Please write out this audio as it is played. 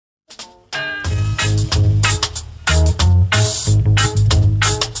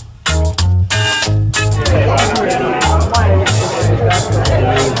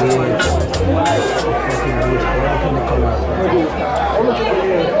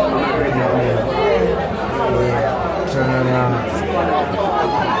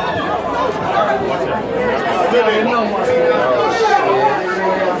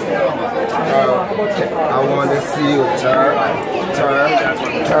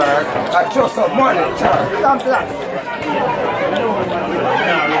Turk. I just some money, Turk. Stop that.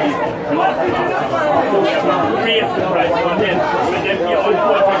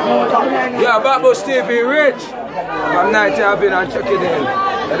 Yeah, Babu Steve be rich. From night I've been and check it in.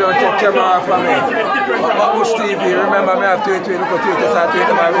 I don't take camera from me. But Babu Steve, remember me have to look at Twitter, so I tweet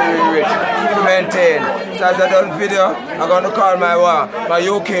them very rich. To maintain. So as I done video, I'm gonna call my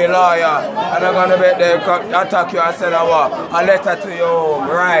UK lawyer and I'm gonna make them attack you and send a letter to you home,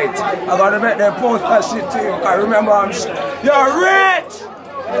 right? I'm gonna make them post that shit to you, because remember you're rich!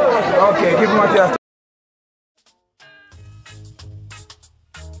 Okay, give me what you have to.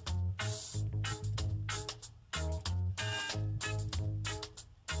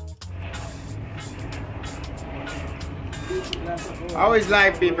 I always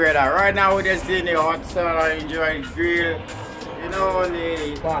like big brother. Right now we're just in the hot sun, I enjoy the grill. You know,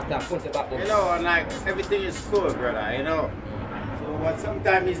 and like everything is cool, brother, you know. So but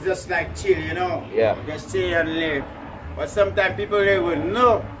sometimes it's just like chill, you know. Yeah. Just stay and live. But sometimes people don't even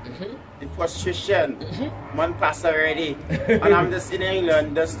know the frustration. One pass already. And I'm just in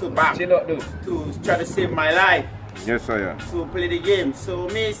England just to back to try to save my life. Yes, sir, yeah. To play the game. So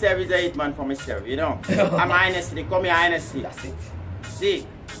me serve is a hitman for myself, you know. I'm Hennesey, they call me Hennesey. That's it. See?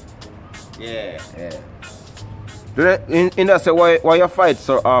 Yeah. In that say why you fight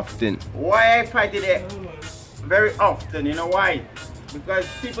so often? Why I fight it very often, you know why? Because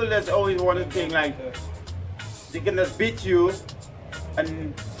people just always want to think like they can just beat you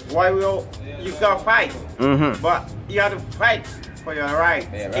and you can't fight. But you have to fight for your rights.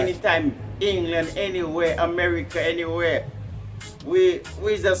 Yeah, right. Anytime, England, anywhere, America, anywhere. We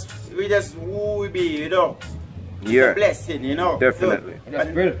just who we be, you know. Yeah. It's a blessing, you know. Definitely.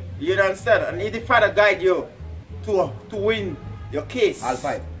 So, you understand? And if the Father guide you to win your case. I'll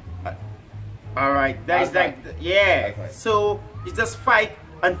fight. Alright, that is like, yeah. So you just fight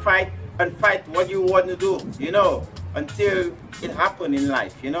and fight and fight what you want to do, you know, until it happen in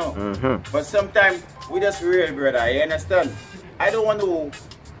life, you know. But sometimes we just real, brother, you understand? I don't want to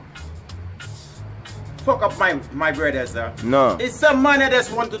fuck up my brothers. No. It's some man that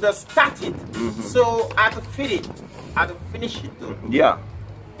just want to just start it. So I have to fit it. I have to finish it too. Yeah.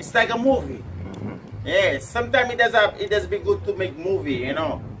 It's like a movie. Yeah, sometimes it does be good to make movie, you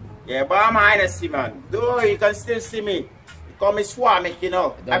know. Yeah, but I'm Hennesey, man. Though you can still see me. You call me Swamic, you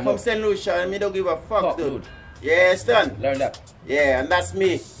know. I'm from St. Lucia and me don't give a fuck, dude. Yeah, understand? Learn that. Yeah, and that's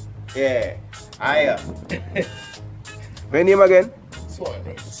me. Yeah. Your name again?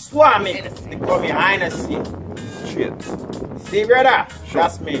 Swamic. They call me Hennesey. Shit. See, brother? Sure.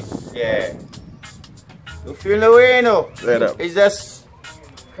 That's me. Yeah. You feel the way, you know? Right up. It's just...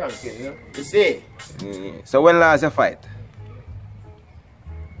 You see? So when last you fight?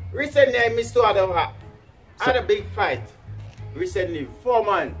 Recently I missed two other I had a big fight. Recently,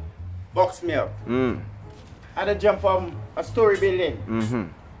 4-man boxed me up. I had to jump from a story building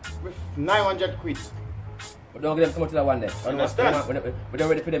with 900 quid. But don't get them come to that one then. Understand? We're not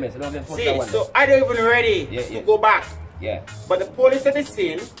ready for them, so don't get them come to that one. So I don't even ready to go back. Yeah. But the police at the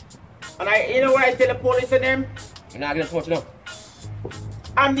scene, and you know what I tell the police and them? You're not getting too much now.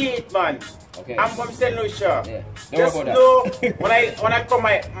 I'm the hitman. Okay. I'm from St. Lucia. Yeah. Just know when I come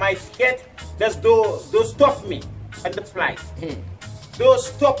my ticket, just don't stop me at the flight. Don't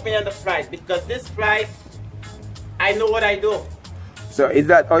stop me on the flight, because this flight, I know what I do. So is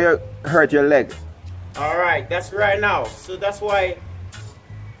that how you hurt your leg? Alright, that's right now. So that's why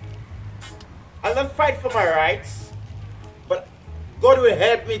I'll not fight for my rights, but God will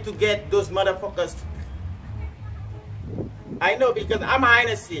help me to get those motherfuckers. I know, because I'm a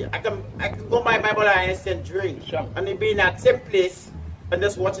Hennesey. I can go buy my bottle of Hennesey and drink. Sure. And then be in that same place and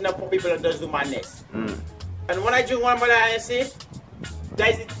just watching up for people and just do madness. And when I drink one bottle of Hennesey,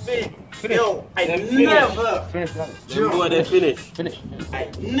 guys, it's finished. Yo, I never Finish. I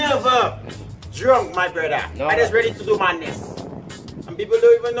never drunk, my brother. No, I just ready to do madness. And people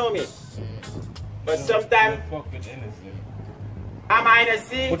don't even know me. But sometimes I'm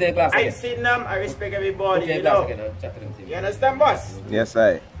Hennesey, I see them, I respect everybody, you know. You understand, boss? Yes,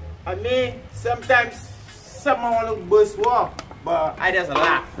 I. And me, sometimes someone want to bust war, but I just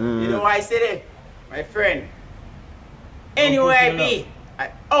laugh. You know why I say that? My friend, anywhere I be,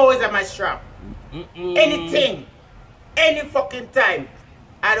 I always have my strap. Anything, any fucking time,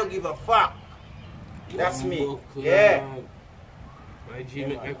 I don't give a fuck. That's me. Yeah. I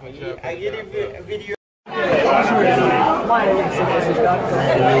get a video.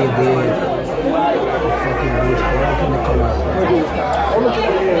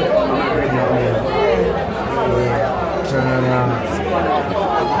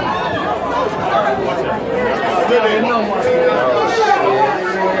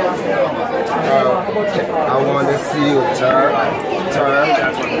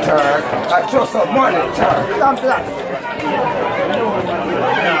 Just some money. Stamp that.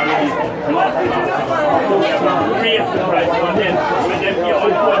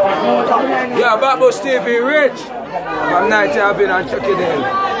 Yeah, Babu Stevie Rich. From night I've been on Chucky Day.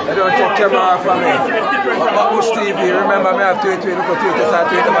 I don't take camera from me. Babu Stevie, remember me have to look at Twitter, so I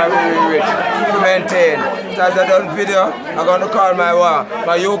tweet them very rich. To maintain. So as I done video, I'm gonna call my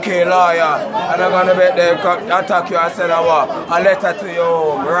UK lawyer, and I'm gonna make them attack you and send a letter to you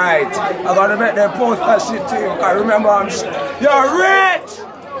home, right? I'm gonna make them post that shit to you, because remember you're rich!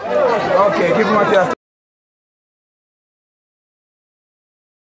 Okay, give me what you have to